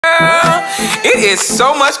It is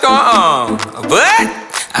so much going on, but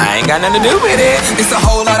I ain't got nothing to do with it. It's a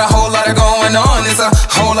whole lot of going on. It's a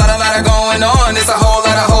whole lot of going on. It's a whole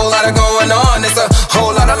lot of going on. It's a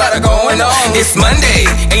whole lot of going on. It's Monday,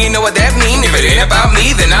 and you know what that mean. If it ain't about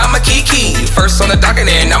me, then I'm a Kiki. First on the docket,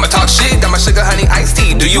 and I'ma talk shit. I'm a sugar honey iced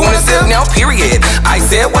tea. Do you wanna sip now? Period. I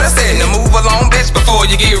said what I said. Now move along, bitch, before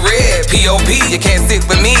you get red. P.O.P. You can't sit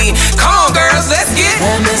with me. Come on, girls, let's get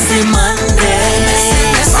Messy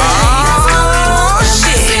Monday. Oh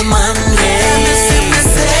shit. Monday.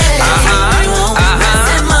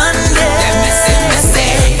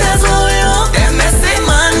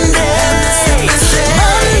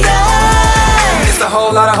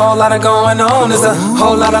 Whole lot of going on. It's a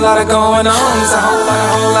whole lot of going on. It's a whole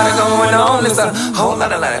lot of going on. It's a whole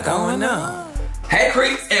lot of going on. Hey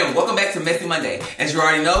creeps, and welcome back to Messy Monday. As you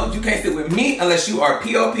already know, you can't sit with me unless you are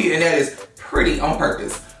P.O.P. and that is pretty on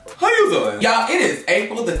purpose. How you doing? Y'all, it is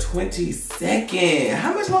April the 22nd.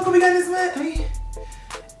 How much longer we got this month? I mean,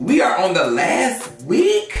 we are on the last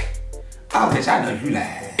week. Oh, bitch, I know you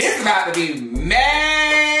lied. It's about to be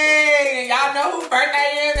May. Y'all know whose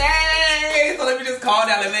birthday is May. So let me just call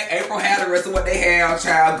down and let April have the rest of what they have,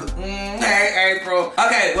 child. Hey, April.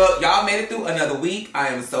 Okay, well, y'all made it through another week. I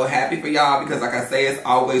am so happy for y'all because, like I say, it's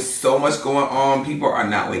always so much going on. People are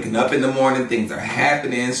not waking up in the morning. Things are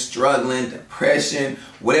happening, struggling, depression,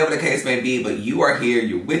 whatever the case may be. But you are here.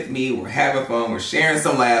 You're with me. We're having fun. We're sharing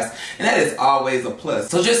some laughs. And that is always a plus.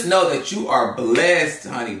 So just know that you are blessed,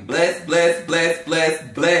 honey. Blessed, blessed, blessed,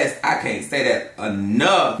 blessed, blessed. I can't say that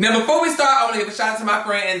enough. Now, before we start, I want to give a shout out to my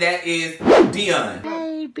friend, and that is Dion.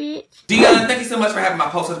 Hey, bitch. Dion, thank you so much for having my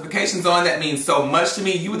post notifications on. That means so much to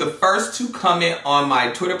me. You were the first to comment on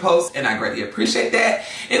my Twitter post, and I greatly appreciate that.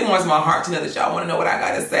 It warms my heart to know that y'all want to know what I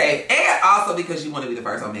got to say, and also because you want to be the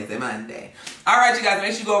first on Messy Monday. All right, you guys,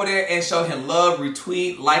 make sure you go over there and show him love,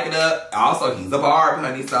 retweet, like it up. Also, he's a barb,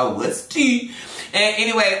 honey, so what's tea? And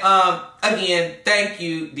anyway, again, thank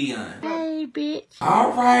you, Dion. Hey, bitch.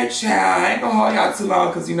 All right, child. I ain't gonna hold y'all too long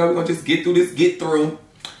because, you know, we're gonna just get through this,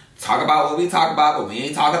 talk about what we talk about, but we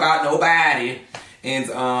ain't talk about nobody.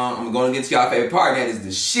 And I'm gonna get to y'all favorite part, and that is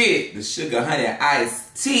the shit, the sugar honey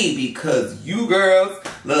iced tea, because you girls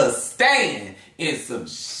love staying in some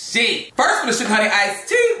shit. First, for the sugar honey iced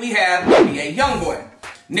tea, we have NBA Youngboy.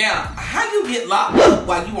 Now, how you get locked up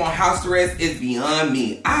while you on house arrest is beyond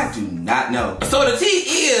me. I do not know. So the tea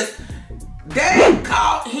is, they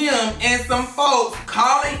caught him and some folks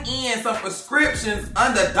calling in some prescriptions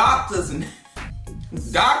under doctor's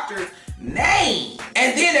name.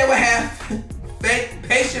 And then they would have fake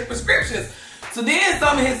patient prescriptions. So then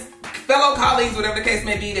some of his fellow colleagues, whatever the case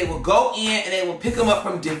may be, they will go in and they will pick them up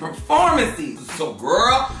from different pharmacies. So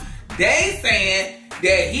girl, they saying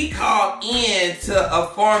that he called in to a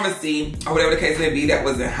pharmacy or whatever the case may be that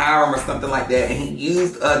was in Hiram or something like that, and he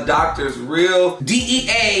used a doctor's real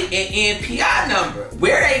DEA and NPI number.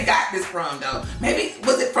 Where they got this from though? Maybe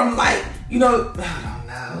was it from, like, you know, I don't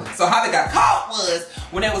know. So how they got caught was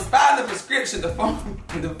when they was filing the prescription, the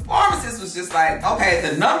pharmacist was just like, okay,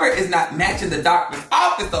 the number is not matching the doctor's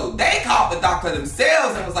office, so they called the doctor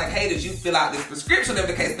themselves and was like, hey, did you fill out this prescription,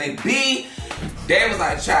 whatever the case may be? They was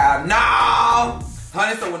like, child, no.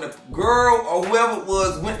 Honey, so when the girl or whoever it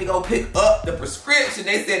was went to go pick up the prescription,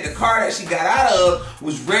 they said the car that she got out of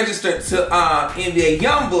was registered to NBA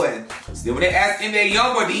Youngboy. So then when they asked NBA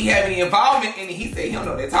Youngboy, did he have any involvement in it, he said he don't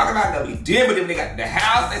know what they're talking about. No, he did, but then when they got to the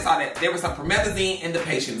house, they saw that there was some promethazine in the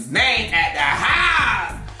patient's name at the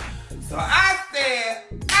house. So I said,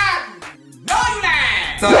 I know you lying.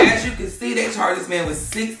 So as you can see, they charged this man with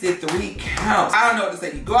 63 counts. I don't know what to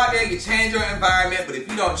say. You go out there, you change your environment, but if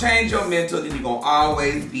you don't change your mental, then you're gonna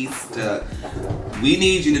always be stuck. We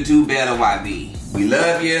need you to do better, YB. We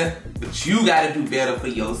love you, but you gotta do better for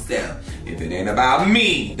yourself. If it ain't about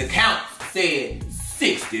me, the count said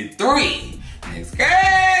 63. Next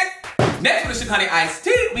case. Next for the sugar honey iced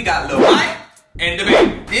tea, we got Lil Mike and the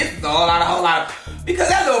baby. This is a whole lot of, because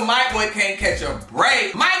that little Mike boy can't catch a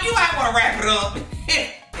break. Mike, you might wanna wrap it up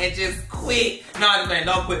and just quit. No, I'm just saying,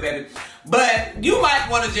 don't quit, baby. But you might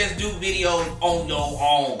want to just do videos on your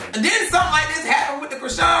own. And then something like this happened with the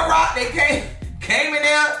Krishan Rock. They came in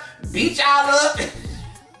there, beat y'all up.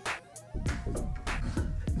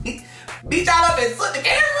 Beat y'all up and took the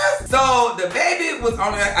cameras. So the baby was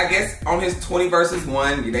on, I guess, on his 20 versus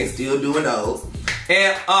 1. They still doing those.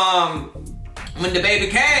 And when the baby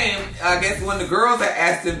came, I guess one of the girls had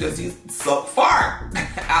asked him, does he suck fart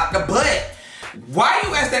out the butt? Why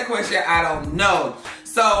you ask that question, I don't know.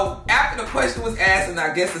 So after the question was asked and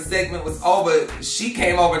I guess the segment was over, she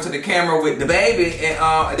came over to the camera with the baby,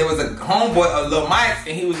 and there was a homeboy, a little Mike,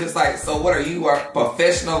 and he was just like, "So what are you, a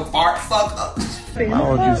professional fart sucker?"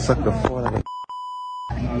 Why would you suck the fart like a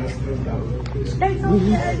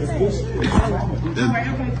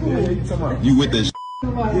You with this?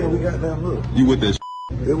 Yeah, we got that look. You with this?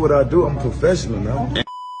 That's what I do. I'm professional now.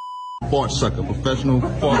 Fart sucker, professional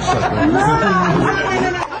fart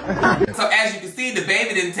sucker. So as you can see, the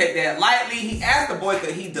baby didn't take that lightly. He asked the boy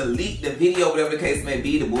could he delete the video, whatever the case may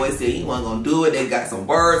be. The boy said he wasn't gonna do it. They got some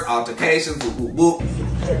words, altercations, whoop, whoop, whoop.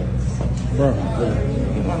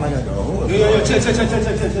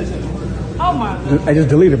 Oh my. I just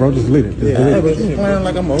delete it, bro. Just delete it. Playing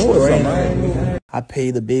like I'm a whore or something. I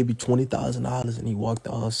paid the baby $20,000 and he walked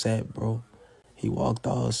all sad, bro. He walked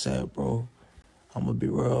all sad, bro. I'm gonna be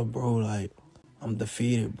real, bro. Like, I'm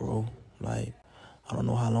defeated, bro. Like, I don't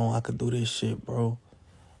know how long I could do this shit, bro.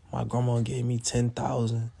 My grandma gave me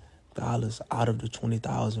 $10,000 out of the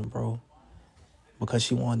 $20,000, bro. Because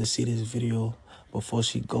she wanted to see this video before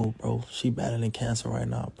she go, bro. She battling cancer right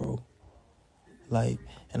now, bro. Like,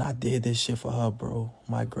 and I did this shit for her, bro.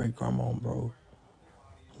 My great grandma, bro.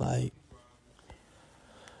 Like,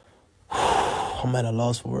 I'm at a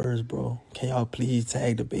loss for words, bro. Can y'all please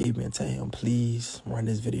tag the baby and tell him, please run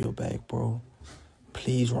this video back, bro.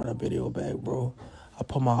 Please run a video back, bro. I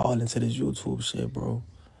put my all into this YouTube shit, bro.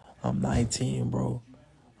 I'm 19, bro.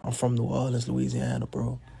 I'm from New Orleans, Louisiana,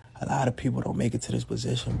 bro. A lot of people don't make it to this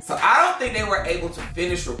position. So I don't think they were able to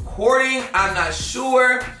finish recording. I'm not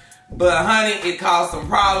sure. But honey, it caused some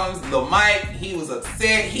problems. Lil Mike, he was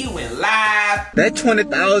upset. He went live. That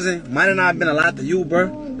 20,000 might have not been a lot to you, bro.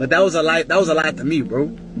 But that was a lot to me, bro.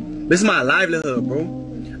 This is my livelihood, bro.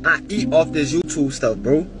 I eat off this YouTube stuff,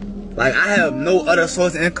 bro. Like, I have no other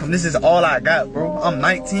source of income. This is all I got, bro. I'm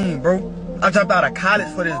 19, bro. I dropped out of college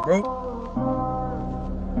for this, bro.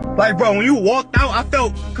 Like, bro, when you walked out, I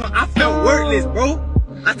felt worthless, bro.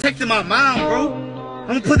 I texted my mom, bro. I'm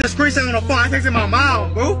gonna put the screenshot on the phone. I texted my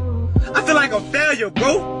mom, bro. I feel like a failure,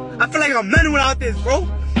 bro. I feel like I'm nothing without this, bro.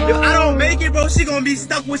 If I don't make it, bro, she gonna be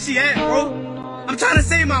stuck where she at, bro. I'm trying to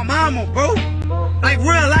save my mama, bro. Like,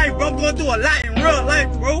 real life, bro. I'm going through a lot in real life,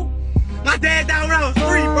 bro. My dad died when I was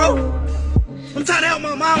 3, bro. I'm trying to help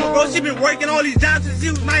my mama, bro. She been working all these jobs since she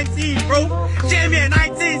was 19, bro. She had me at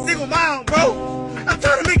 19, single mom, bro. I'm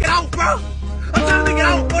trying to make it out, bro. I'm trying to make it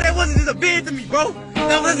out, bro. That wasn't just a bid to me, bro.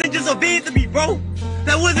 That wasn't just a bid to me, bro.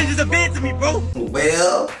 That wasn't just a bid to me, bro.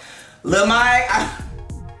 Well, Lil Mike,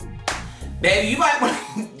 baby, you might want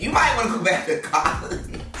to go back to college.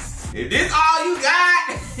 If this all you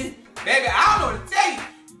got, baby, I don't know what to tell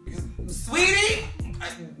you, sweetie.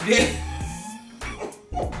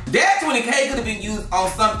 That 20K could have been used on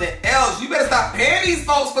something else. You better stop paying these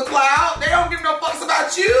folks for clout. They don't give no fucks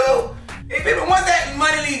about you. If people want that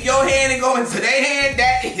money leave your hand and go into their hand,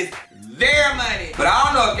 that is their money. But I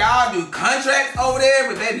don't know if y'all do contracts over there,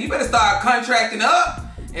 but baby, you better start contracting up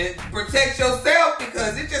and protect yourself,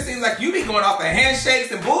 because it just seems like you be going off of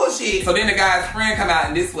handshakes and bullshit. So then the guy's friend come out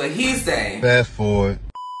and this is what he's saying. Fast forward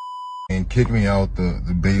and kick me out the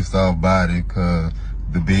based off body because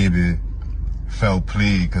the baby felt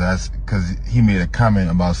plead because he made a comment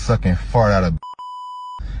about sucking fart out of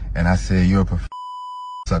and I said, you're a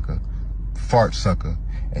sucker, fart sucker,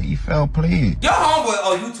 and he felt plead. Your homeboy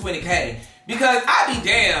owe you 20K. Because I be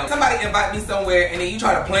damned. Somebody invite me somewhere and then you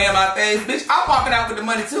try to play in my face. Bitch, I'm walking out with the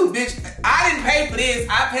money too, bitch. I didn't pay for this.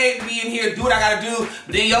 I paid to be in here, do what I gotta do.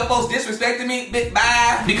 But then your folks disrespected me, bitch,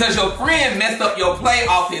 bye. Because your friend messed up your play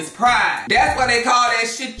off his pride. That's why they call that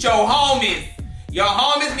shit your homies. Your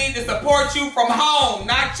homies need to support you from home,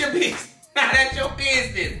 not your bitch. Not at your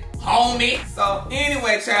business, homie. So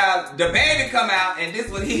anyway, child, the baby come out and this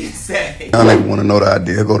is what he say. Y'all nigga wanna know the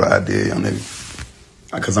idea, go to the idea, y'all nigga.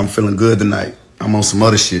 Cause I'm feeling good tonight. I'm on some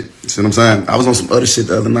other shit. You see what I'm saying? I was on some other shit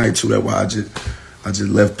the other night too. That's why I just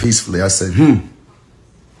left peacefully. I said,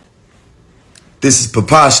 this is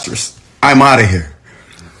preposterous. I'm out of here.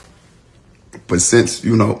 But since,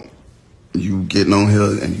 you know, you getting on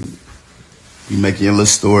here and you making your little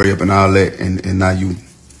story up and all that, and now you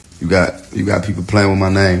got people playing with my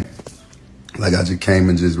name. Like I just came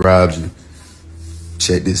and just robbed you.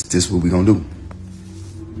 Check this what we gonna do.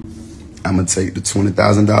 I'm gonna take the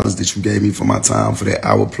 $20,000 that you gave me for my time, for that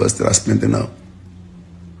hour plus that I spent in up,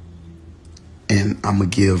 and I'm gonna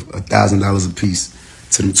give $1,000 a piece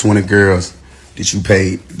to them 20 girls that you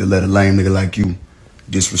paid to let a lame nigga like you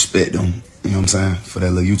disrespect them. You know what I'm saying? For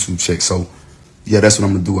that little YouTube check. So yeah, that's what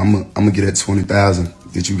I'm gonna do. I'm gonna get that 20,000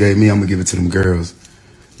 that you gave me. I'm gonna give it to them girls,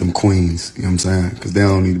 them queens. You know what I'm saying? Because they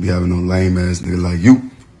don't need to be having no lame ass nigga like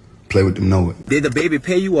you play with them know it. Did the baby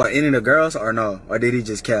pay you or any of the girls or no? Or did he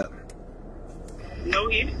just cap? No,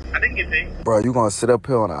 I didn't get paid. Bro, you gonna sit up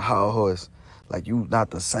here on a high horse like you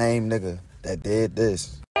not the same nigga that did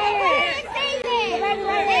this.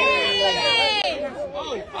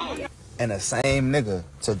 And the same nigga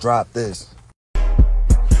to drop this.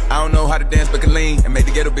 I don't know how to dance but can lean and make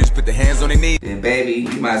the ghetto bitch put their hands on their knees. Then baby,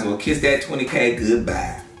 you might as well kiss that 20K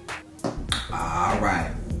goodbye.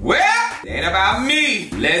 Alright. Well, it ain't about me.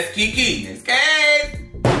 Let's kiki. Next case.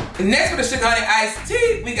 Next for the Sugar Honey Iced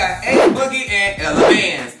Tea, we got Ace Boogie and Ella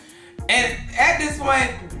Vance. And at this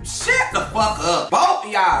point, shut the fuck up. Both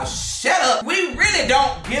of y'all, shut up. We really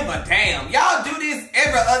don't give a damn. Y'all do this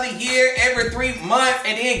every other year, every 3 months,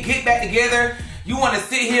 and then get back together. You want to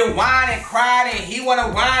sit here whine and cry, and he want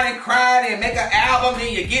to whine and cry and make an album,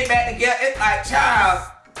 then you get back together. It's like, child,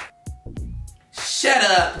 shut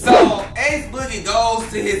up. So Ace Boogie goes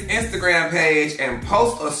to his Instagram page and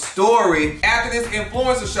posts a story after this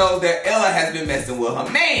influencer shows that Ella has been messing with her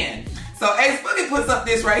man. So Ace Boogie puts up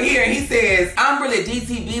this right here and he says, I'm really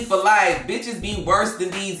DTB for life. Bitches be worse than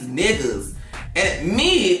these niggas. And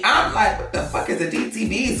me, I'm like, what the fuck is a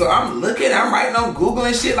DTB? So I'm looking, I'm writing on Google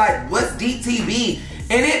and shit like, what's DTB?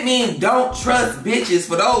 And it means don't trust bitches,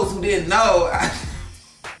 for those who didn't know.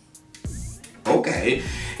 Okay.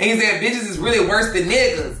 And he said bitches is really worse than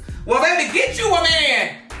niggas. Well, baby, get you a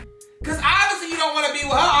man. Because obviously you don't want to be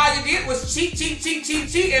with her. All you did was cheat.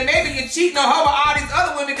 And maybe you're cheating on her with all these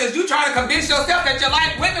other women because you trying to convince yourself that you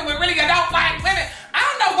like women when really you don't like women. I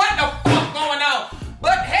don't know what the fuck going on.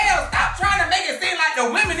 But hell, stop trying to make it seem like the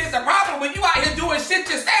women is the problem when you out here doing shit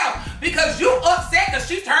yourself. Because you upset because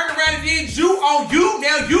she turned around and did you on you.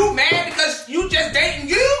 Now you mad because you just dating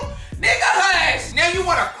you? Nigga, hush. Now you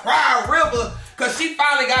want to cry a river because she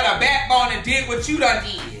finally got a backbone and did what you done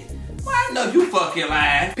did. Well, I know you fucking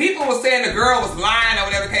lying. People were saying the girl was lying or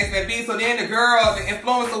whatever the case may be. So then the girl, the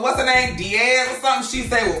influencer, what's her name? Diaz or something? She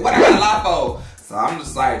said, well, what I got a lie for? So I'm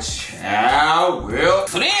just like, child, well.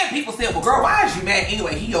 So then people said, well, girl, why is you mad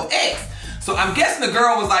anyway? He your ex. So I'm guessing the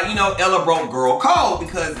girl was like, you know, Ella broke girl code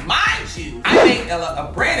because, mind you, I made Ella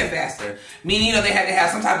a brand ambassador. Meaning, you know, they had to have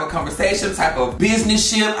some type of conversation, type of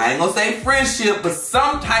business-ship. I ain't gonna say friendship, but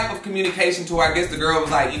some type of communication to her. I guess the girl was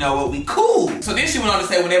like, you know what, we cool. So then she went on to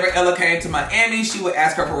say whenever Ella came to Miami, she would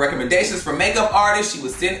ask her for recommendations for makeup artists. She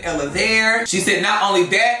would send Ella there. She said not only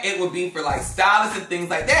that, it would be for like stylists and things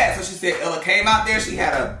like that. So she said Ella came out there. She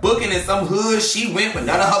had a booking in some hood. She went, but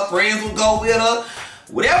none of her friends would go with her.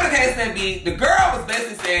 Whatever the case may be, the girl was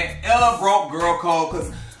basically saying Ella broke girl code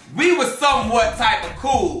because we were somewhat type of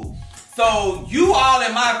cool. So you all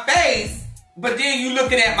in my face, but then you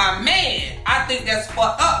looking at my man. I think that's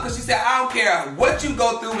fucked up because she said, I don't care what you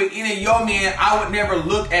go through with any of your men, I would never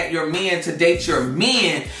look at your men to date your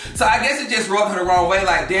men. So I guess it just rubbed her the wrong way.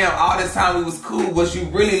 Like, damn, all this time we was cool, was you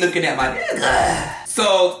really looking at my nigga?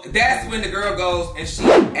 So that's when the girl goes and she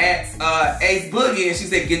asks Ace Boogie and she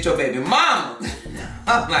said, get your baby mama.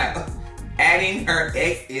 I'm like, adding her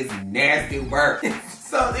ex is nasty work.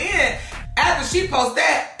 So then, after she posts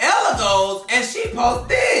that, Ella goes and she posts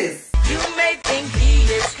this. You may think he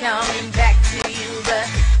is coming back to you, but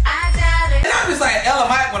I doubt it. And I'm just like, Ella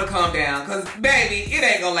might want to calm down, because baby, it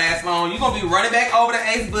ain't gonna last long. You're gonna be running back over to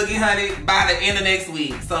Ace Boogie, honey, by the end of next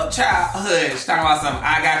week. So, child, hush, talking about something,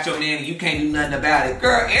 I got your man and you can't do nothing about it.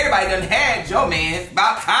 Girl, everybody done had your man.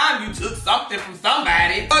 About time you took something from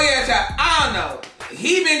somebody. Oh yeah, child, I don't know.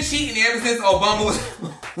 He been cheating ever since Obama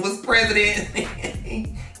was president.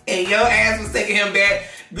 And your ass was taking him back.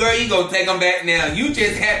 Girl, you gonna take him back now. You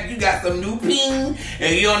just happy you got some new ping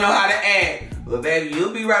and you don't know how to act. But baby,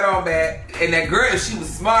 you'll be right on back. And that girl, if she was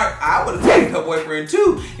smart, I would have taken her boyfriend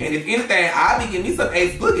too. And if anything, I'll be giving me some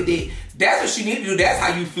Ace Boogie dick. That's what she need to do. That's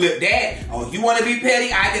how you flip that. Oh, you want to be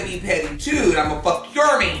petty? I can be petty too. And I'm gonna fuck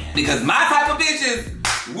your man. Because my type of bitches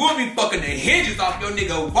will be fucking the hinges off your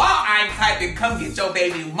nigga while I'm typing, come get your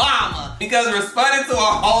baby mama. Because responding to a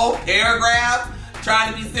whole paragraph,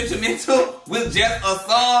 trying to be sentimental with just a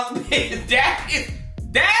song, that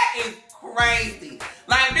is crazy.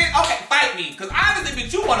 Like, bitch, okay, fight me. Because obviously,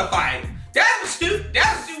 bitch, you want to fight. That's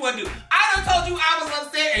what you want to do. I done told you I was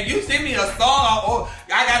upset and you send me a song or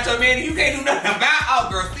I got your man and you can't do nothing about. Oh,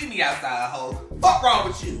 girl, see me outside, hoe. Fuck wrong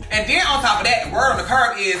with you? And then on top of that, the word on the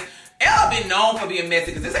curb is Ella been known for being messy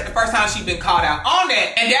because this ain't the first time she been called out on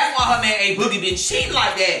that. And that's why her man A Boogie been cheating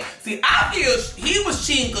like that. See, I feel he was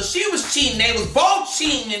cheating because she was cheating. They was both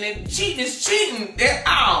cheating and then cheating is cheating.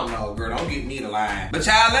 I don't know, girl. Don't get me the line. But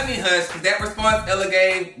child, let me hush because that response Ella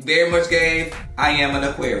gave, very much gave, I am an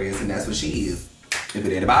Aquarius and that's what she is. If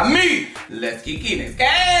it ain't about me, let's keep getting it.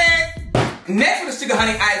 Next for the Sugar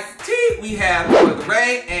Honey Iced Tea, we have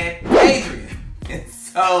Ray and Adrian. And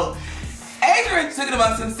so Adrian took it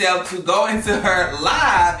amongst himself to go into her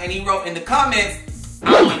live, and he wrote in the comments,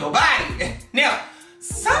 "I'm on your body." Now,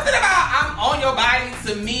 something about "I'm on your body"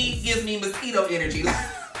 to me gives me mosquito energy.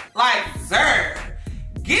 Like, sir,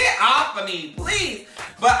 get off of me, please.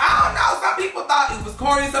 But I don't know, some people thought it was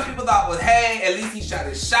corny, some people thought, well, hey, at least he shot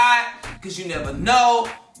his shot, because you never know.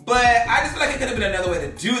 But I just feel like it could have been another way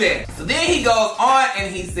to do that. So then he goes on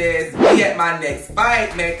and he says, "Be at my next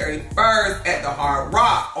fight, May 31st at the Hard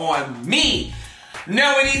Rock on me."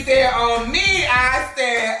 Now when he said on me, I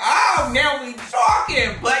said, oh, now we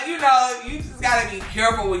talking. But you know, you just gotta be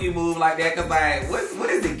careful when you move like that, cause like, what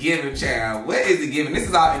is it giving, child? What is it giving? This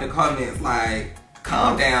is all in the comments, like,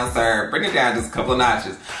 calm down, sir. Bring it down just a couple of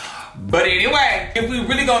notches. But anyway, if we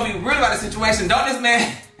really gonna be real about the situation, don't this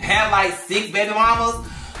man have like 6 baby mamas?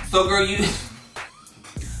 So girl, you,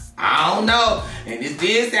 I don't know. And this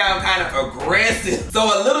did sound kind of aggressive. So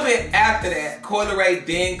a little bit after that, Coyle Ray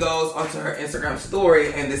then goes onto her Instagram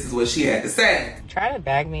story, and this is what she had to say. Trying to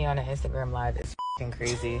bag me on an Instagram live is f***ing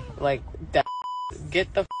crazy. Like,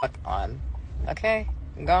 get the fuck on. Okay?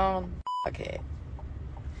 Gone. Okay.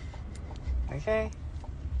 Okay?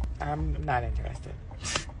 I'm not interested.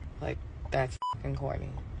 Like, that's f***ing corny.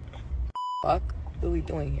 Fuck? What are we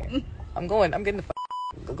doing here? I'm getting the fuck.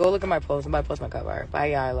 Go look at my post. I'm about to post my cover. Bye,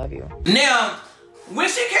 y'all. I love you. Now, when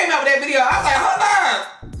she came out with that video, I was like,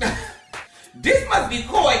 hold on. This must be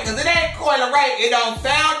Coy, because it ain't Coyle Ray. It don't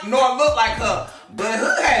sound nor look like her. But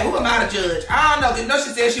hey, who am I to judge? I don't know. You know, she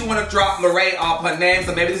said she want to drop Lorraine off her name,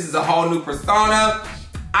 so maybe this is a whole new persona.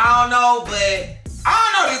 I don't know, but I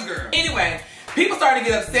don't know this girl. Anyway, people started to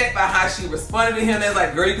get upset by how she responded to him. They was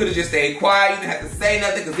like, girl, you could have just stayed quiet. You didn't have to say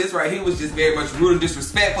nothing, because this right here was just very much rude and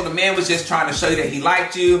disrespectful. The man was just trying to show you that he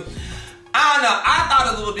liked you. I don't know. I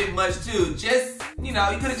thought a little bit much too. Just, you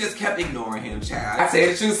know, you could have just kept ignoring him, child. I say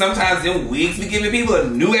the truth, sometimes them wigs be giving people a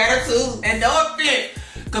new attitude. And no offense,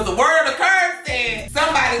 because the word of the curse said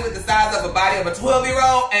somebody with the size of a body of a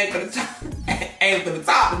 12-year-old ain't for the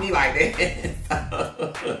top of me like that.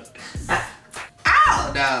 I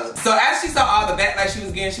don't know. So as she saw all the backlash she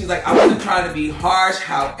was getting, she was like, I wasn't trying to be harsh.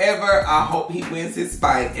 However, I hope he wins his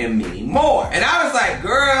fight and many more. And I was like,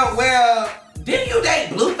 girl, well, didn't you date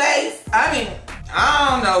Blueface? I mean, I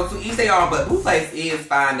don't know, to each their own, but Blueface is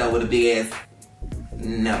fine though with a big ass.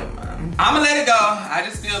 Never mind. I'ma let it go. I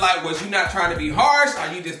just feel like, was you not trying to be harsh,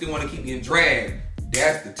 or you just didn't want to keep getting dragged?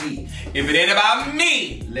 That's the tea. If it ain't about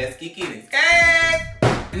me, let's kick it.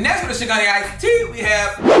 Next with the Sugar Honey Iced Tea, we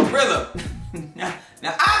have Gorilla.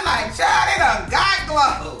 Now I'm like, child, they done got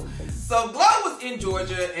Glow. So Glow was in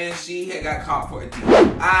Georgia and she had got caught for a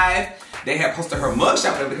DUI. They had posted her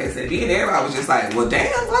mugshot, whatever the case may be, and everybody was just like, well,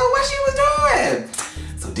 damn, Glow, what she was doing?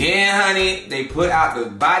 So then, honey, they put out the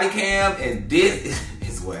body cam, and this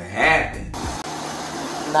is what happened.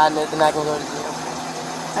 Not nothing I can go to jail.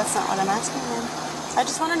 That's not what I'm asking, man. I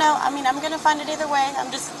just want to know. I mean, I'm gonna find it either way. I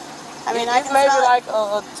can it's maybe like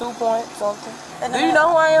a 2 point something. Do you know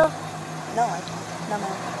who I am? No, I don't. No,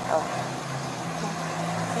 ma'am. Oh.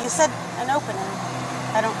 You said an opening.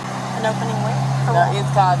 An opening where? No, it's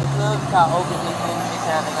called, the club is called Opening in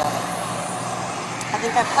Midtown Atlanta. I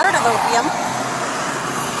think I've heard of Opium.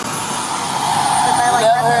 But I like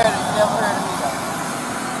never heard of me though.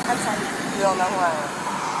 I'm sorry. You don't know who I am?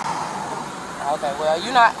 Okay, well,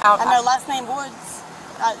 you're not out. I know last name Woods.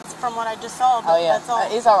 From what I just saw, but that's all.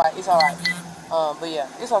 It's alright, it's alright. But yeah,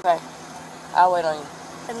 it's okay. I'll wait on you.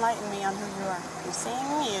 Enlighten me on who you are. You seeing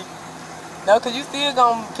you? No, because you still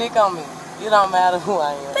gonna pick on me. It don't matter who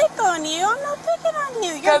I am. Pick on you? I'm not picking on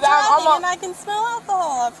you. You're driving and I can smell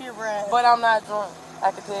alcohol off your breath. But I'm not drunk.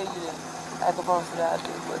 I can tell you that. I can promise you that I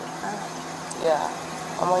do, but yeah,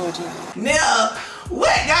 I'm on your TV. Now,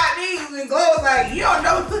 what got me when Glow was like, you don't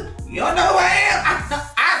know who I am?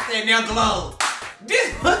 I said, now Glow,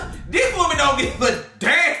 this woman don't give a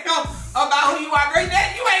damn about who you are, girl. You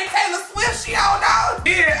ain't Taylor Swift, she don't know.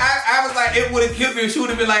 Then I was like, it would have killed me if she would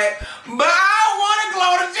have been like, but I don't want to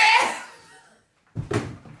Glow to jail.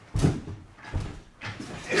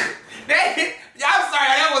 I'm sorry,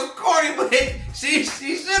 that was corny, but she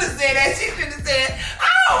should have said that. She should have said, I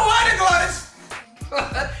don't want to go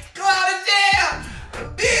to jail.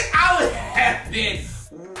 Bitch, I would have been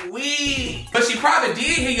weak. But she probably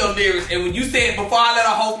did hear your lyrics, and when you said, before I let a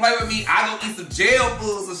hoe play with me, I gonna eat some jail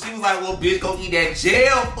food. So she was like, well, bitch, go eat that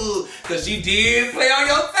jail food, because she did play on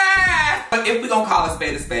your side. But if we gonna call a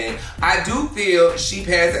spade, I do feel she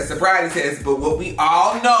passed that sobriety test, but what we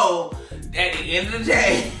all know, at the end of the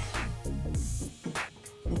day,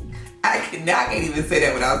 I can't even say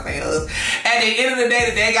that without saying us. At the end of the day,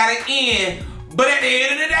 the day gotta end. But at the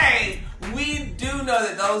end of the day, we do know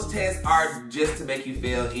that those tests are just to make you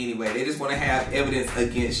fail anyway. They just want to have evidence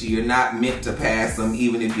against you. You're not meant to pass them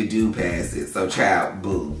even if you do pass it. So child,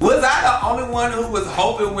 boo. Was I the only one who was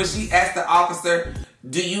hoping when she asked the officer,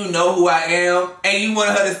 do you know who I am? And you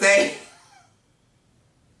wanted her to say,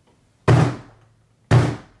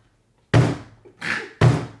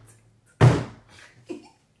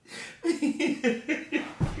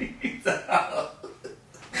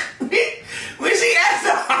 when she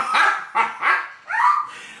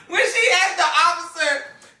asked the officer,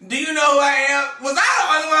 do you know who I am? Was I the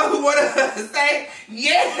only one who wanted her to say,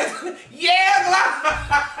 yes, yes.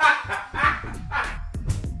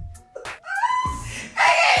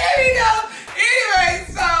 Hey, here we go. Anyway,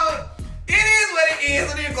 so it is what it is.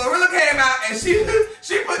 So then Glorilla came out and she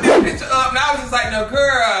put this picture up, and I was just like, no,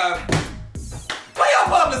 girl, where your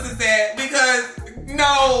publicist at? Because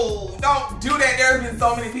no, don't do that. There's been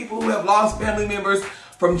so many people who have lost family members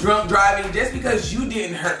from drunk driving. Just because you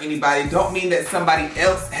didn't hurt anybody don't mean that somebody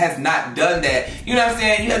else has not done that. You know what I'm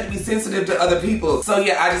saying? You have to be sensitive to other people. So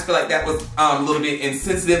yeah, I just feel like that was a little bit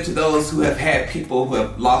insensitive to those who have had people who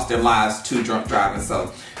have lost their lives to drunk driving.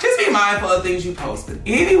 So just be mindful of things you post. But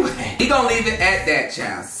anyway, we gonna leave it at that,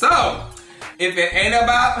 child. So if it ain't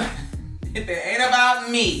about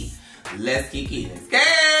me, let's kick it.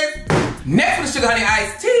 Guys, next for the Sugar Honey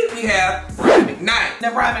Iced Tea, we have Brian McKnight.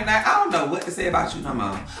 Now, Brian McKnight, I don't know what to say about you no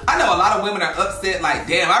more. I know a lot of women are upset, like,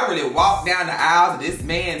 damn, I really walked down the aisle to this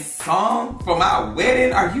man's song for my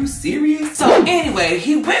wedding. Are you serious? So anyway,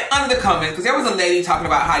 he went under the comments because there was a lady talking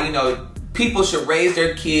about how, you know, people should raise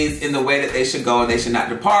their kids in the way that they should go and they should not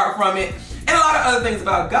depart from it, and a lot of other things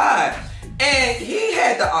about God. And he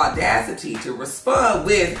had the audacity to respond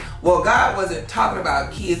with, well, God wasn't talking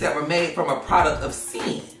about kids that were made from a product of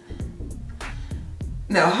sin.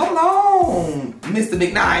 Now, hold on, Mr.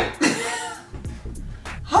 McKnight.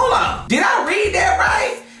 Hold on. Did I read that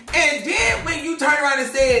right? And then when you turned around and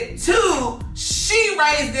said, two, she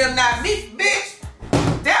raised them, not me, bitch.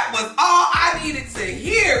 That was all I needed to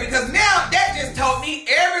hear, because now that just told me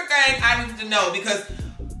everything I needed to know. Because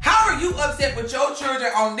how are you upset with your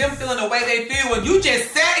children on them feeling the way they feel when you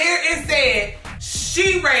just sat here and said,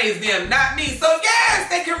 she raised them, not me? So yes,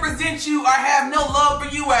 they can resent you or have no love for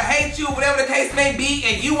you or hate you, whatever the case may be,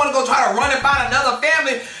 and you want to go try to run and find another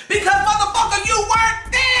family because motherfucker, you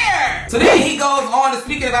weren't there. So then he goes on to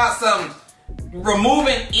speaking about some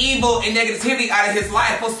removing evil and negativity out of his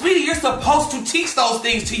life. Well, sweetie, you're supposed to teach those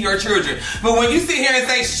things to your children. But when you sit here and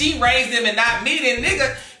say she raised them and not me, then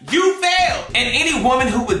nigga, you failed. And any woman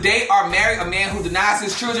who would date or marry a man who denies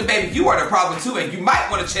his children, baby, you are the problem too, and you might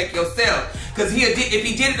want to check yourself. Because if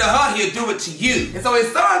he did it to her, he'll do it to you. And so his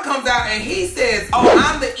son comes out and he says, oh,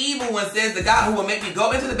 I'm the evil one, says the guy who will make me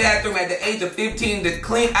go into the bathroom at the age of 15 to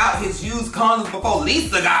clean out his used condoms before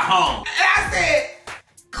Lisa got home. And I said,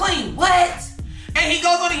 clean what? And he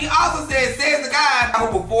goes on and he also says the guy who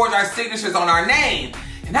will forge our signatures on our name.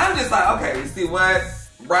 And I'm just like, okay, you see what?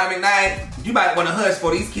 Brian McKnight, you might want to hush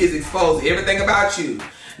for these kids expose everything about you.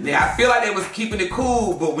 Now, I feel like they was keeping it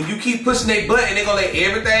cool, but when you keep pushing their button, they're going to let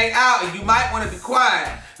everything out, and you might want to be quiet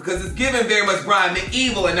because it's giving very much Brian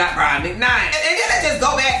McEvil and not Brian McKnight. And then let's just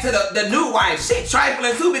go back to the new wife. She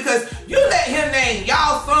trifling too because you let him name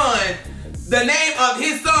y'all son the name of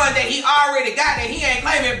his son that he already got that he ain't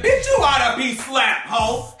claiming. Bitch, you ought to be slapped,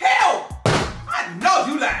 ho. Hell, I know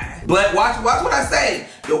you lying. But watch what I say.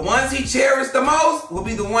 The ones he cherished the most will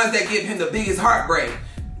be the ones that give him the biggest heartbreak.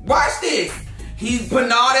 Watch this. He's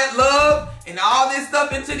putting all that love and all this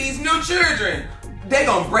stuff into these new children. They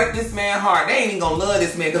gonna break this man's heart. They ain't even gonna love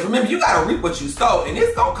this man. Because remember, you gotta reap what you sow, and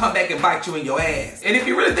it's gonna come back and bite you in your ass. And if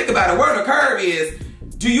you really think about it, where the curve is,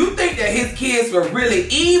 do you think that his kids were really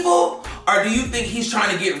evil? Or do you think he's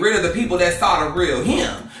trying to get rid of the people that saw the real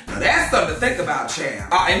him? Now that's something to think about,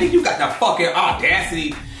 child. And then you got the fucking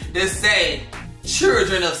audacity to say,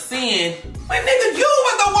 children of sin. But nigga, you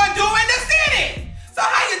was the one doing the sinning. So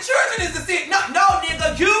how your children is the sin? No,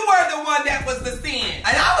 nigga, you were the one that was the sin.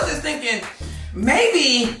 And I was just thinking,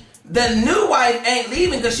 maybe the new wife ain't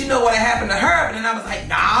leaving because she know what happened to her. But then I was like,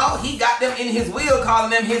 no, he got them in his will,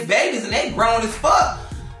 calling them his babies, and they grown as fuck.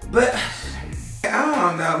 But I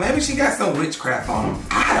don't know, maybe she got some witchcraft on them.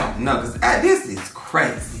 I don't know, because this is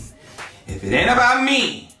crazy. If it ain't about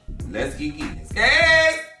me, let's keep eating this.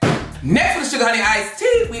 Okay? Next for the Sugar Honey Iced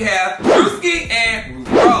Tea, we have Druski and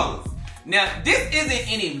Rose. Now, this isn't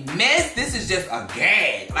any mess, this is just a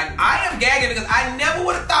gag. Like, I am gagging because I never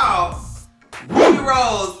would have thought Ruby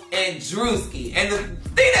Rose and Druski. And the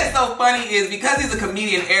thing that's so funny is because he's a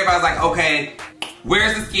comedian, everybody's like, okay,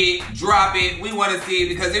 Where's the skit? Drop it. We want to see it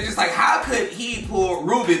because they're just like, how could he pull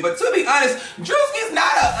Rubi? But to be honest, Druski's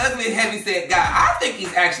not an ugly, heavyset guy. I think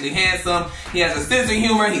he's actually handsome. He has a sense of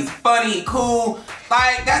humor. He's funny. He's cool.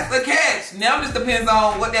 Like, that's the catch. Now it just depends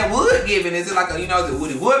on what that wood giving. Is it like a, you know, is it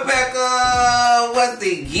Woody Woodpecker? What's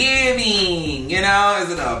it giving? You know,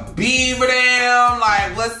 is it a beaver down?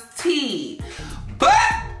 Like, what's tea? But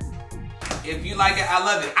if you like it, I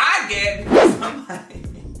love it. I get it because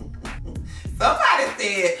somebody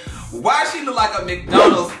said, why she look like a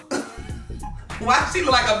McDonald's? Why she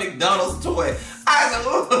look like a McDonald's toy? I said,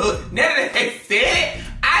 ooh, now that they said it,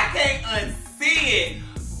 I can't unsee it.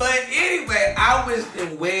 But anyway, I wish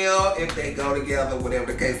them well if they go together,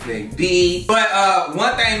 whatever the case may be. But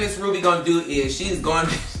one thing Miss Rubi gonna do is she gonna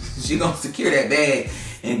secure that bag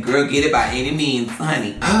and girl get it by any means,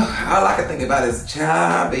 honey. All I can think about is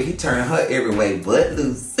child, but he turned her every way but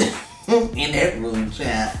loose in that room,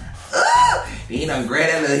 child. He done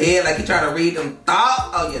grabbed that little head like he trying to read them thoughts.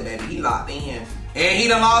 Oh yeah, baby, he locked in. And he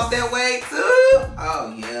done lost that weight too.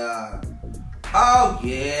 Oh yeah. Oh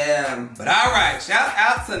yeah. But all right, shout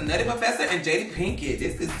out to Nutty Professor and JD Pinkett.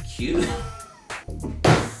 This is cute.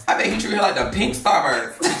 I bet he treated her like the pink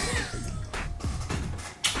Starburst.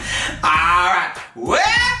 All right. Well,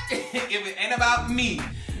 if it ain't about me,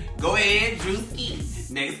 go ahead,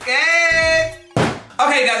 Druski. Next game.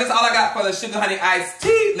 Okay, guys, that's all I got for the Sugar Honey Iced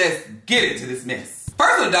Tea. Let's get into this mess.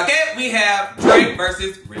 First on the docket, we have Drake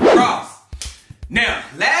versus Rick Ross. Now,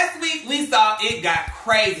 last week we saw it got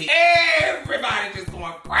crazy. Everybody just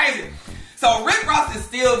going crazy. So Rick Ross is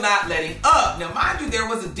still not letting up. Now, mind you, there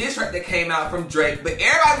was a diss track that came out from Drake, but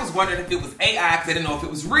everybody was wondering if it was AI because they didn't know if it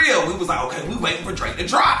was real. We was like, okay, we waiting for Drake to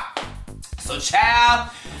drop. So, child,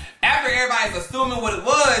 after everybody's assuming what it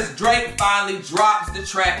was, Drake finally drops the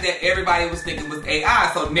track that everybody was thinking was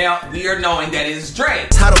AI. So now we are knowing that it's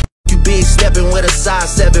Drake. How the f you big stepping with a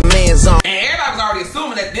size 7 man's on? And everybody was already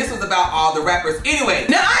assuming that this was about all the rappers anyway.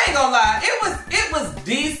 Now, I ain't gonna lie, it was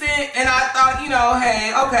decent, and I thought, you know,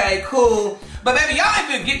 hey, okay, cool. But baby, y'all ain't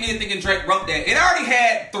gonna get me to thinking Drake wrote that. It already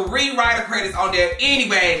had 3 writer credits on there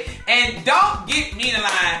anyway. And don't get me in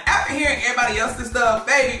line. After hearing everybody else's stuff,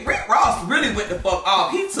 baby, Rick Ross really went the fuck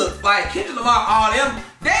off. He took like Kendrick Lamar, all them.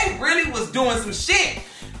 They really was doing some shit.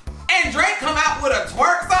 And Drake come out with a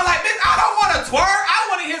twerk song like, bitch, I don't want to twerk. I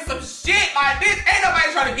want to hear some shit. Like, bitch, ain't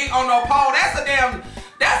nobody trying to get on no pole. That's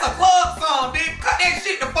a club song, bitch. Cut that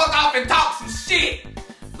shit the fuck off and talk some shit.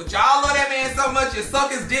 But y'all love that man so much, you suck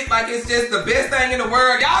his dick like it's just the best thing in the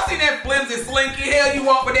world. Y'all seen that flimsy slinky? Hell you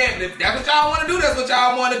want with that. But if that's what y'all want to do, that's what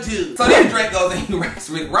y'all want to do. So then Drake goes and he raps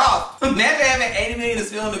Rick Ross. Never having 80 million to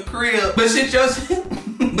spill in the crib. But shit, your shit,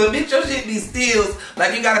 bitch, your shit be steals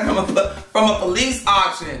like you got it from a police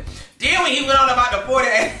auction. Then when he went on about the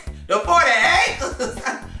 48,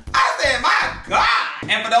 I said, my God.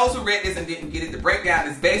 And for those who read this and didn't get it, the breakdown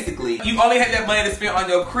is basically, you only have that money to spend on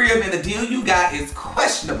your crib and the deal you got is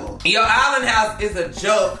questionable. Your island house is a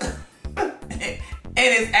joke. And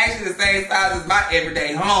it's actually the same size as my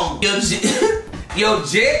everyday home. Your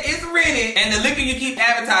jet is rented and the liquor you keep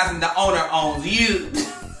advertising, the owner owns you.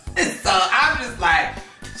 So I'm just like,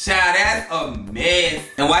 child, that's a mess.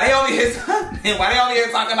 And why they only here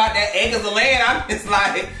talking about that acres of land, I'm just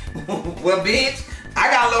like, well, bitch, I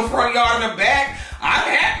got a little front yard in the back. I'm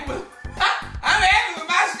happy with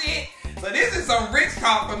my shit. So this is some rich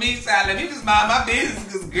talk for me, child. Let me just mind my business,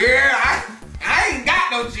 because girl, I ain't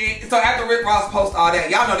got no shit. So after Rick Ross posts all that,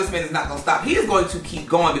 y'all know this man is not gonna stop. He is going to keep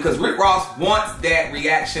going because Rick Ross wants that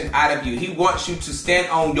reaction out of you. He wants you to stand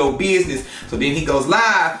on your business. So then he goes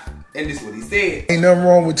live, and this is what he said. Ain't nothing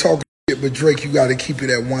wrong with talking shit, but Drake, you gotta keep it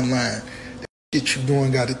at one line. That shit you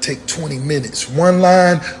doing gotta take 20 minutes. One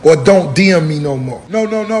line, or don't DM me no more. No.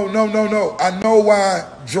 I know why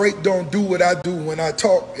Drake don't do what I do when I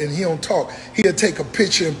talk and he don't talk. He'll take a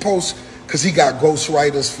picture and post because he got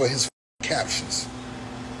ghostwriters for his captions.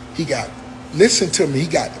 Listen to me, he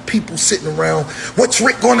got the people sitting around, what's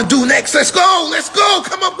Rick gonna do next? Let's go,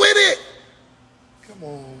 come up with it. Come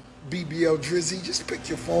on, BBL Drizzy, just pick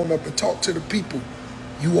your phone up and talk to the people.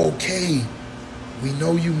 You okay? We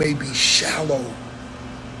know you may be shallow.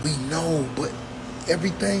 We know, but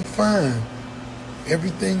everything fine.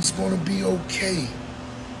 Everything's gonna be okay.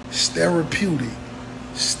 It's therapeutic.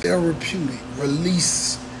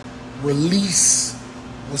 Release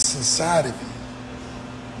what's inside of you.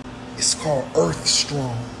 It's called Earth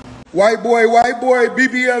Strong. White boy,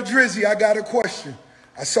 BBL Drizzy, I got a question.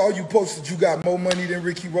 I saw you posted you got more money than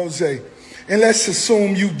Ricky Rose. And let's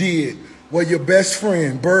assume you did. Well, your best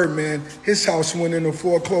friend, Birdman, his house went into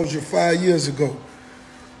foreclosure 5 years ago.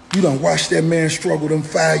 You done watched that man struggle them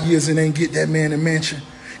 5 years and ain't get that man a mansion.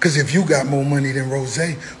 Because if you got more money than Rose,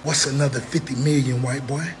 what's another 50 million, white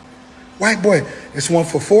boy? White boy, it's one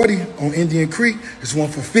for 40 on Indian Creek. It's one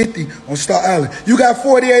for 50 on Star Island. You got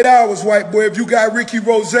 48 hours, white boy. If you got Ricky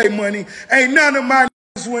Rose money, ain't none of my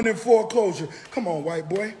niggas winning foreclosure. Come on, white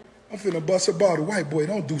boy. I'm finna bust a bottle. White boy,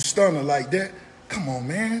 don't do stunner like that. Come on,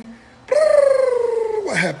 man.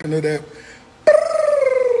 What happened to that?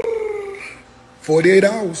 48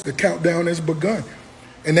 hours. The countdown has begun.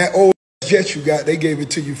 And that old jet you got, they gave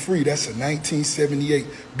it to you free. That's a 1978.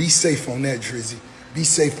 Be safe on that, Drizzy. Be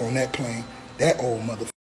safe on that plane. That old motherfucker.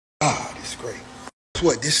 God, it's great. Guess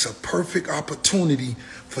what? This is a perfect opportunity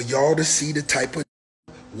for y'all to see the type of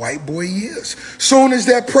white boy he is. Soon as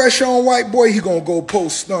that pressure on white boy, he gonna go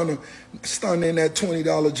post stunner in that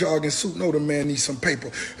 $20 jogging suit. No, the man needs some paper.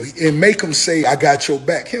 And make him say, I got your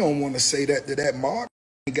back. He don't want to say that to that Mark.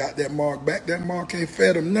 He got that Mark back. That Mark ain't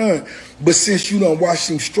fed him none. But since you done watched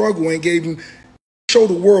him struggle and gave him, show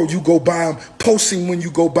the world you go buy him, post him when you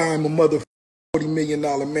go buy him a mother $40 million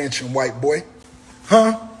mansion, white boy.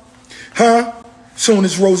 Huh? Soon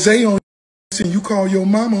as Rose on and you call your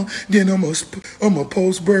mama, then I'ma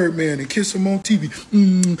post Birdman and kiss him on TV.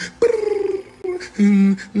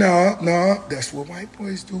 Nah, that's what white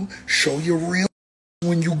boys do. Show your real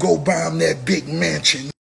when you go buy him that big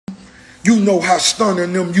mansion. You know how Stunner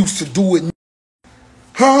and them used to do it.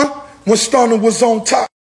 Huh? When Stunner was on top,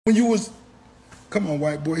 when you was... Come on,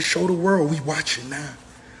 white boy, show the world. We watching now.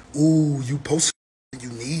 Ooh, you post you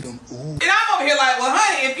need him. Ooh. And I'm over here like, well,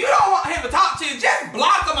 honey, if you don't want him to talk to you, just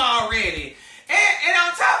block him already. And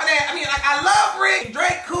on top of that, I mean, like, I love Rick,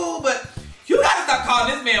 Drake cool, but you gotta stop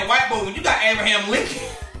calling this man white boy when you got Abraham Lincoln.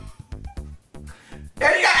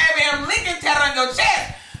 Baby, you got Abraham Lincoln tatted on your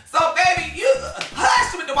chest. So, baby, you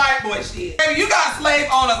hush with the white boy shit. Baby, you got slave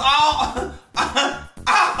owners all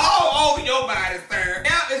over your body, sir.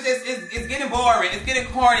 Now it's getting boring. It's getting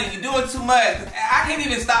corny. You're doing too much. I can't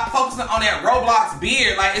even stop focusing on that Roblox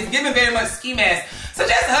beard. Like, it's giving very much ski mask. So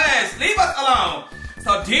just hush. Leave us alone.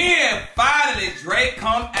 So then, finally, Drake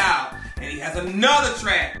come out. And he has another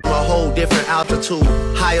track. A whole different altitude.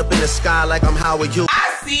 High up in the sky like I'm Howard Hughes.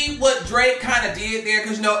 I see what Drake kind of did there.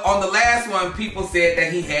 Because, you know, on the last one, people said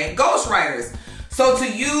that he had ghostwriters. So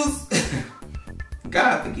to use...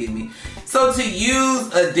 God forgive me. So to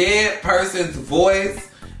use a dead person's voice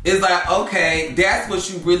is like, okay, that's what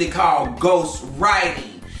you really call ghost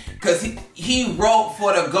writing. Because he wrote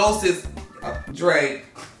for the ghosts. Drake.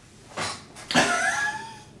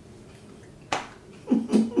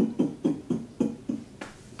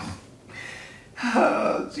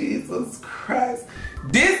 Oh, Jesus Christ.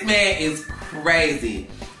 This man is crazy.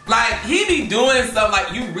 Like, he be doing stuff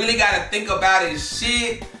like you really gotta think about his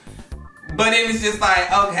shit. But it was just like,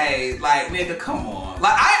 okay, like, nigga, come on.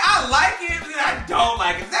 Like, I like it, but I don't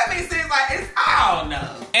like it. Does that make sense? Like, I don't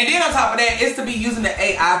know. And then on top of that, it's to be using the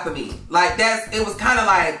AI for me. Like, it was kind of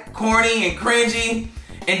like corny and cringy.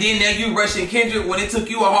 And then now you rushing Kendrick when it took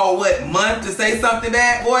you a whole, month to say something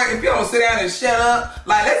bad? Boy, if you don't sit down and shut up,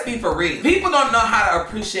 like, let's be for real. People don't know how to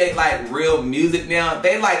appreciate, like, real music now.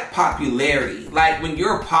 They like popularity. Like, when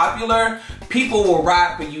you're popular, people will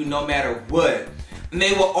ride for you no matter what. And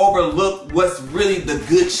they will overlook what's really the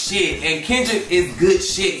good shit. And Kendrick is good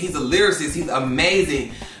shit. He's a lyricist. He's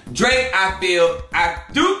amazing. Drake, I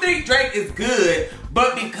do think Drake is good,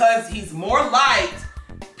 but because he's more liked,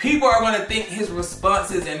 people are going to think his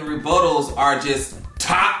responses and rebuttals are just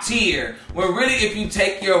top tier. When really, if you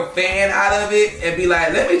take your fan out of it and be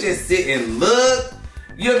like, let me just sit and look,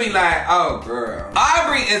 you'll be like, oh, girl.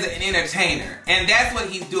 Aubrey is an entertainer, and that's what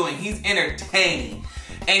he's doing. He's entertaining.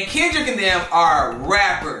 And Kendrick and them are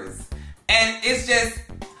rappers. And it's just,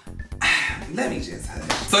 let me just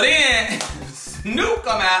hush. So then, Snoop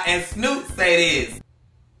come out and Snoop say this.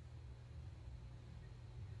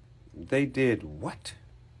 They did what?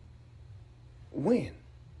 When?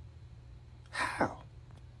 How?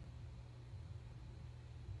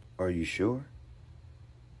 Are you sure?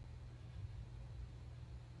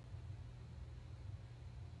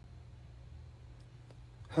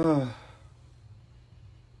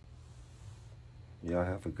 Y'all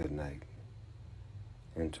have a good night.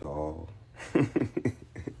 And to all.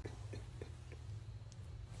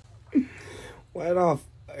 Why off?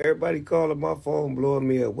 Everybody calling my phone, blowing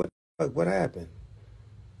me up. What happened?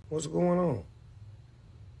 What's going on?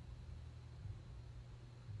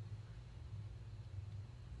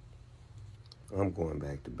 I'm going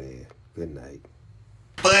back to bed. Good night.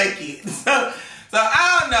 Fuck it. So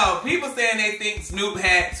I don't know. People saying they think Snoop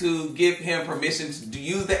had to give him permission to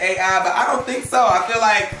use the AI, but I don't think so. I feel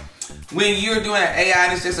like when you're doing an AI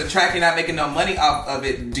and it's just a track, you're not making no money off of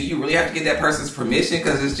it, do you really have to get that person's permission?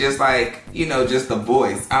 Because it's just like, you know, just the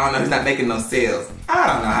voice. I don't know, he's not making no sales. I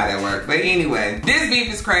don't know how that works. But anyway, this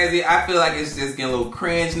beef is crazy. I feel like it's just getting a little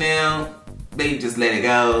cringe now. Baby, just let it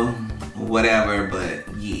go. Whatever, but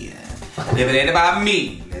yeah. If it ain't about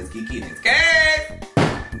me, let's keep it. Okay?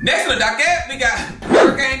 Next on the docket, we got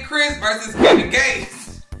Hurricane Chris versus Kevin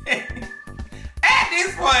Gates. At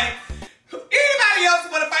this point, anybody else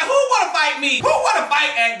want to fight? Who want to fight me? Who want to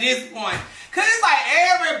fight at this point? Cause it's like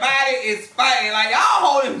everybody is fighting. Like y'all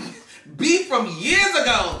holding beef from years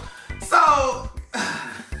ago. So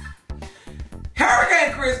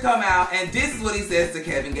Hurricane Chris come out and this is what he says to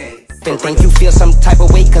Kevin Gates. And think you feel some type of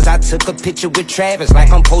way cause I took a picture with Travis like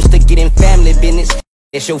I'm supposed to get in family business.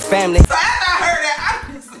 It's your family. So after I heard that,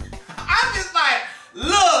 I'm just like,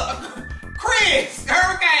 look, Chris,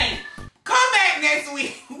 Hurricane, come back next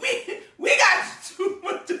week. We got too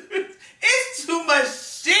much. It's too much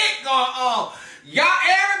shit going on. Y'all,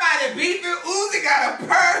 everybody beefing. Uzi got a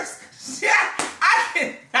purse.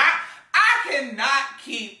 I cannot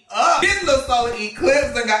keep up. This little solar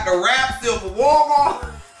eclipse done got the rap silver war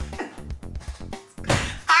on.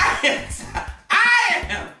 I am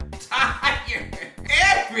tired.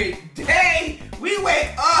 Every day we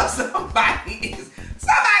wake up, somebody is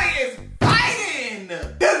fighting.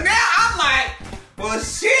 Cause now I'm like, well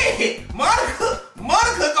shit, Monica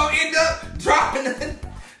gonna end up dropping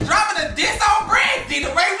a diss on Brandy. The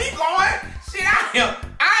way we going, shit,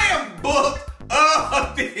 I am booked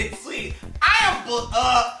up this week. I am booked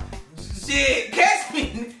up. Shit, catch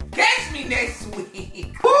me next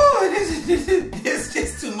week. Woo, this is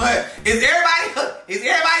just too much. Is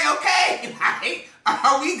everybody okay? Like,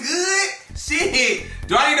 are we good? Shit.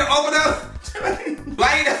 Do I need to open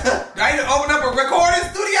up a recording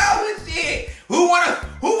studio? Shit. Who wanna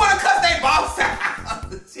cuss their boss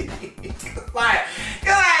out? Shit. Like,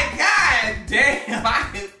 you're like, God damn,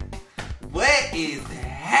 what is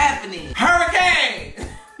happening? Hurricane!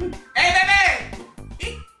 Hey,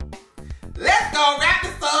 baby! Let's go wrap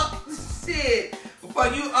this up. Shit. Before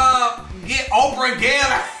you get Oprah and Gail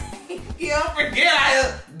out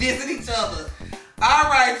here dissing each other.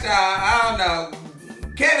 Alright, y'all. I don't know.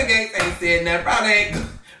 Kevin Gates ain't said nothing.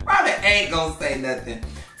 Probably ain't gonna say nothing.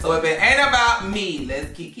 So if it ain't about me,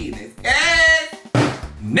 let's keep it.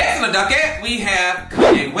 Next on the docket, we have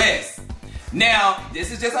Kanye West. Now,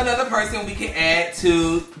 this is just another person we can add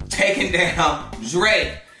to taking down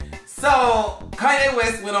Drake. So, Kanye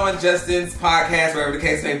West went on Justin's podcast, wherever the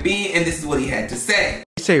case may be, and this is what he had to say.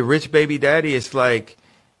 They say rich baby daddy, it's like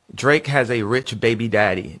Drake has a rich baby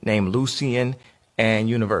daddy named Lucian and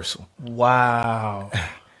Universal. Wow.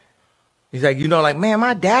 He's like, you know, like, man,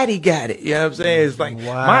 my daddy got it. You know what I'm saying? It's like,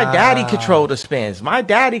 my daddy controlled the spins. My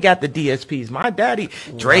daddy got the DSPs. My daddy.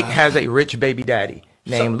 Drake has a rich baby daddy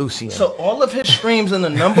named Lucian. So all of his streams in the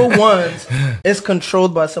number ones is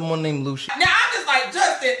controlled by someone named Lucian. Now, I'm just like,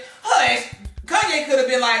 Justin, hush. Kanye could have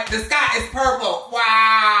been like, the sky is purple.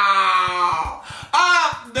 Wow.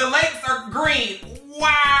 The lakes are green.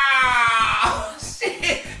 Wow.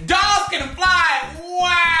 Shit. Dogs can fly.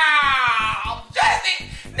 Wow. Justin,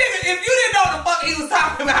 nigga, if you didn't know what the fuck he was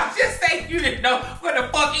talking about, just say you didn't know what the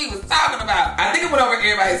fuck he was talking about. I think it went over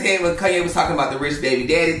everybody's head when Kanye was talking about the rich baby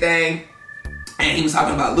daddy thing. And he was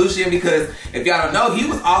talking about Lucian because, if y'all don't know, he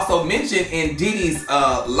was also mentioned in Diddy's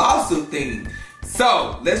lawsuit thing.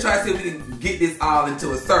 So, let's try to see if we can get this all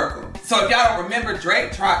into a circle. So, if y'all don't remember,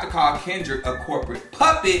 Drake tried to call Kendrick a corporate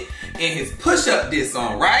puppet in his push-up diss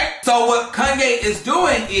song, right? So, what Kanye is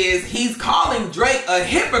doing is he's calling Drake a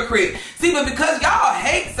hypocrite. See, but because y'all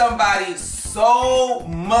hate somebody so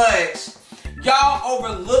much, y'all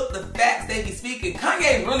overlook the facts they be speaking.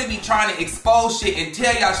 Kanye really be trying to expose shit and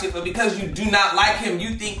tell y'all shit, but because you do not like him,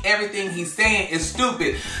 you think everything he's saying is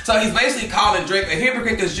stupid. So he's basically calling Drake a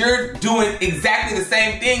hypocrite because you're doing exactly the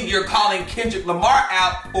same thing you're calling Kendrick Lamar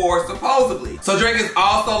out for, supposedly. So Drake is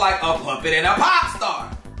also like a puppet and a pop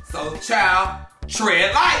star. So child,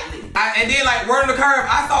 tread lightly. And then like word on the curve,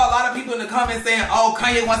 I saw a lot of people in the comments saying, oh,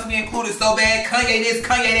 Kanye wants to be included so bad. Kanye this,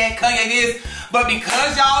 Kanye that, Kanye this. But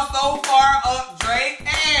because y'all so far up Drake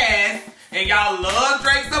ass, and y'all love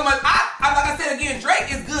Drake so much, I like I said again, Drake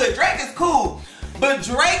is good. Drake is cool. But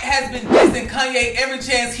Drake has been dissing Kanye every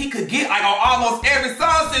chance he could get, like on almost every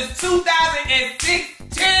song since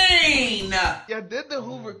 2016. Y'all did the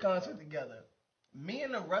Hoover concert together. Me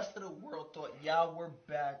and the rest of the world thought y'all were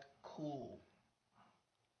back cool.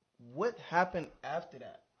 What happened after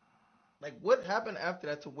that? Like, what happened after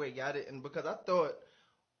that to where y'all didn't? Because I thought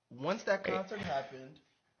once that concert happened,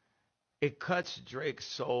 it cuts Drake's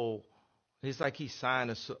soul. It's like he signed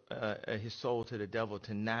his soul to the devil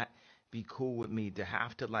to not be cool with me to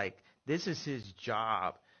have to, like, this is his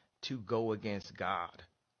job to go against God.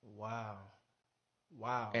 Wow.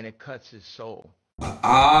 Wow. And it cuts his soul.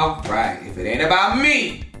 All right, if it ain't about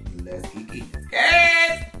me, let's keep it.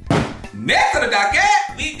 Guys, next on the docket,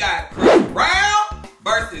 we got Chris Brown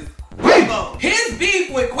versus Quavo. His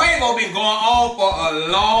beef with Quavo been going on for a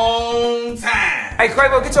long time. Hey,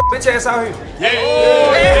 Quavo, get your bitch ass out here.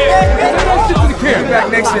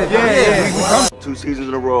 Back next year. Yeah. 2 seasons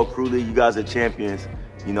in a row, Crew League, you guys are champions.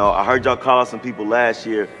 You know, I heard y'all call out some people last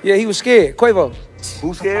year. Yeah, he was scared. Quavo.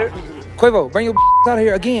 Who's scared? Quavo, bring your out of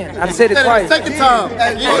here again. I said it twice. Second time.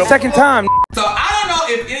 Second time. So I don't know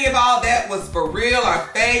if any of all that was for real or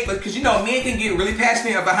fake, but because you know men can get really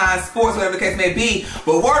passionate behind sports, whatever the case may be.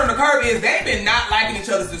 But word on the curb is they've been not liking each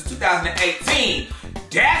other since 2018.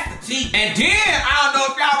 That's the tea. And then I don't know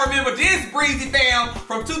if y'all remember this breezy fam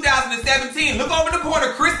from 2017. Look over in the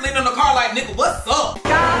corner, Chris leaning on the car like, nigga, what's up?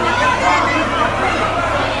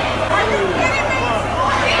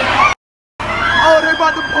 Oh, they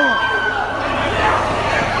about to pump.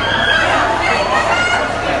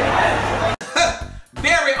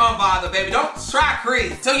 Very unbothered, baby. Don't try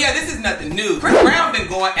Chris. So yeah, this is nothing new. Chris Brown been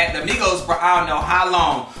going at the Migos for I don't know how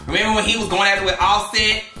long. Remember when he was going at it with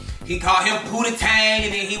Offset? He called him Pootie Tang,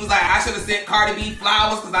 and then he was like, I should have sent Cardi B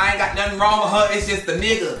flowers because I ain't got nothing wrong with her. It's just a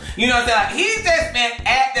nigga. You know what I'm saying? Like, he's just been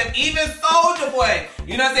at them. Even Soulja Boy.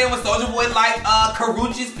 You know what I'm saying? When Soulja Boy liked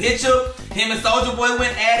Karuchi's picture, him and Soulja Boy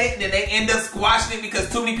went at it, and then they ended up squashing it because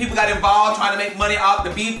too many people got involved trying to make money off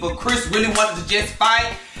the beef, but Chris really wanted to just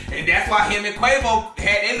fight. And that's why him and Quavo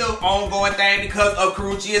had their little ongoing thing because of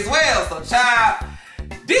Karuchi as well. So, child,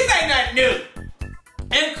 this ain't nothing new.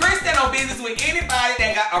 And Chris stand on business with anybody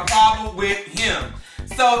that got a problem with him.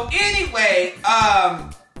 So anyway,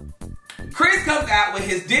 Chris comes out with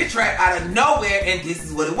his diss track out of nowhere, and this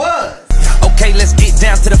is what it was. Okay, let's get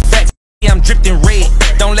down to the facts. I'm dripped in red.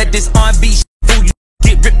 Don't let this R&B fool you.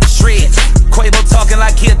 Get ripped to shreds. Quavo talking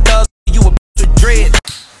like he a thug. You a bitch with dread.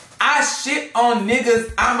 I shit on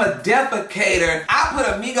niggas, I'm a defecator. I put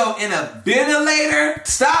Amigo in a ventilator.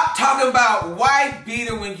 Stop talking about white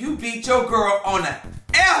beater when you beat your girl on an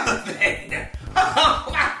elevator.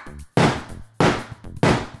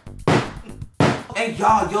 And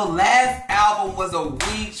y'all, your last album was a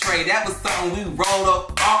weed trade. That was something we rolled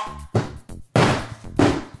up on.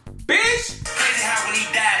 Bitch! Crazy how when he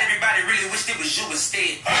died, everybody really wished it was you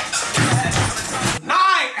instead.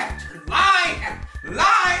 Lie after lie after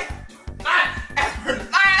lie. Lie after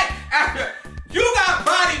lie after. You got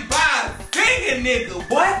bodied by a singing nigga.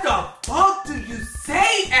 What the fuck do you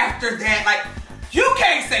say after that? Like, you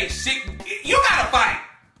can't say shit. You gotta fight.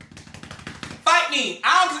 Fight me.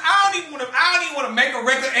 I don't even want to make a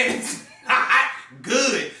record and it's not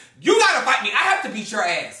good. You gotta fight me. I have to beat your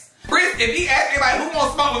ass. Chris, if he asks anybody who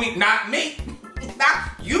wants to smoke with me, not me.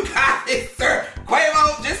 Not you got it, sir.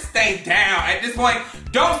 Quavo, just stay down. At this point,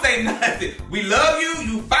 don't say nothing. We love you.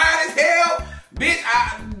 You fine as hell. Bitch,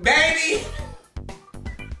 baby.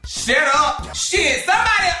 Shut up. Shit,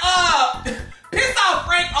 somebody piss off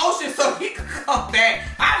Frank Ocean so he can come back.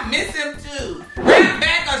 I miss him too. Rap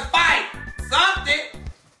back or fight. Something.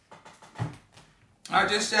 Or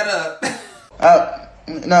just shut up.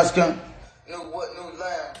 Now it's coming. New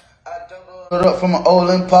lamb. I doubled up from an old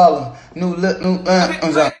Impala. New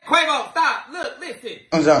I'm sorry. Quavo, stop. Look, listen.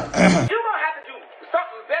 I'm sorry. You gonna have to do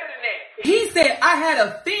something better than that. He said I had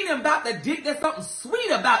a feeling about the dick. There's something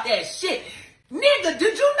sweet about that shit. Nigga,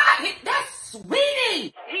 did you not hit that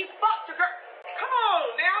sweetie? He fucked your girl. Come on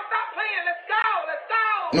now, stop playing. Let's go.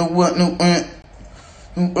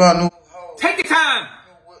 New. Take your time.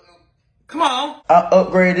 Come on. I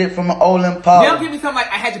upgraded from an old Impala. Now give me something like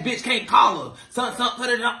I had your bitch, can't call her. Something, put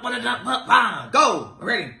it up, fine. Go.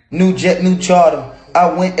 Ready. New jet, new charter. I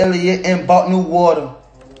went Elliott and bought new water.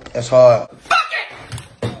 That's hard. Fuck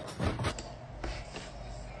it.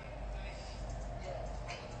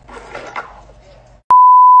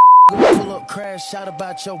 Pull up, crash, shout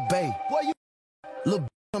about your bae. Look,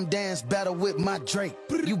 come dance battle with my Drake.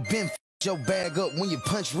 You been your bag up when you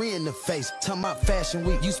punch Ree in the face. Tell my fashion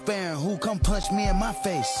week, you sparing who? Come punch me in my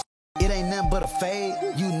face. It ain't nothing but a fade.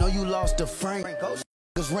 You know you lost a Frank.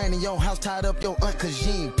 Cause ran in your house, tied up your aunt cause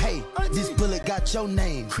you ain't pay. This bullet got your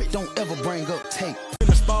name. Don't ever bring up tape.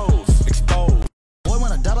 Exposed. Boy,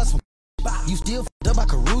 when I die by some you still f***ed up by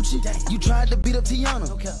Karuchi. You tried to beat up Tiana,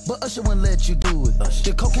 but Usher wouldn't let you do it.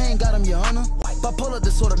 The cocaine got him, your honor. Bipolar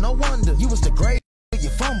disorder, no wonder. You was the great. You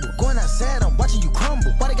fumble, going outside, I'm watching you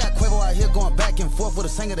crumble. Why they got Quavo out here going back and forth with a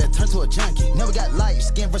singer that turned to a junkie? Never got light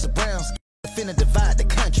skin versus brown skin, finna divide the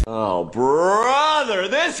country. Oh, brother,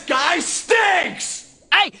 this guy stinks!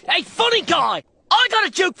 Hey, funny guy! I got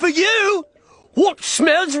a joke for you. What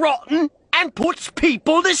smells rotten and puts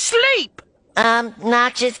people to sleep?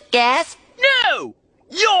 Noxious gas? No,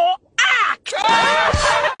 your act.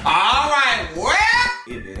 Alright, well,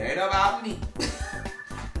 if it ain't about me,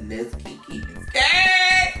 let's keep it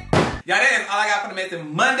scared. Y'all, that is all I got for the Messy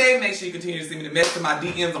Monday. Make sure you continue to send me the message to my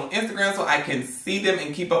DMs on Instagram so I can see them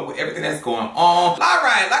and keep up with everything that's going on.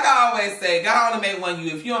 Alright, like I always say, God only made one you.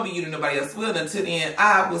 If you don't be you, then nobody else will. Until then,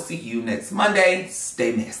 I will see you next Monday.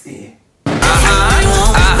 Stay messy. Messy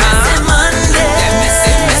Monday. That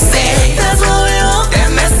messy, messy. That's what we want. That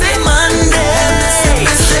messy Monday. That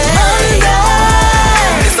messy, Monday.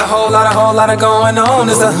 It's a whole lot of going on.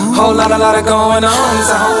 It's a whole lot of going on. It's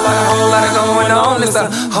a whole lot of going on. It's a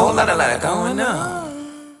whole lot of going on.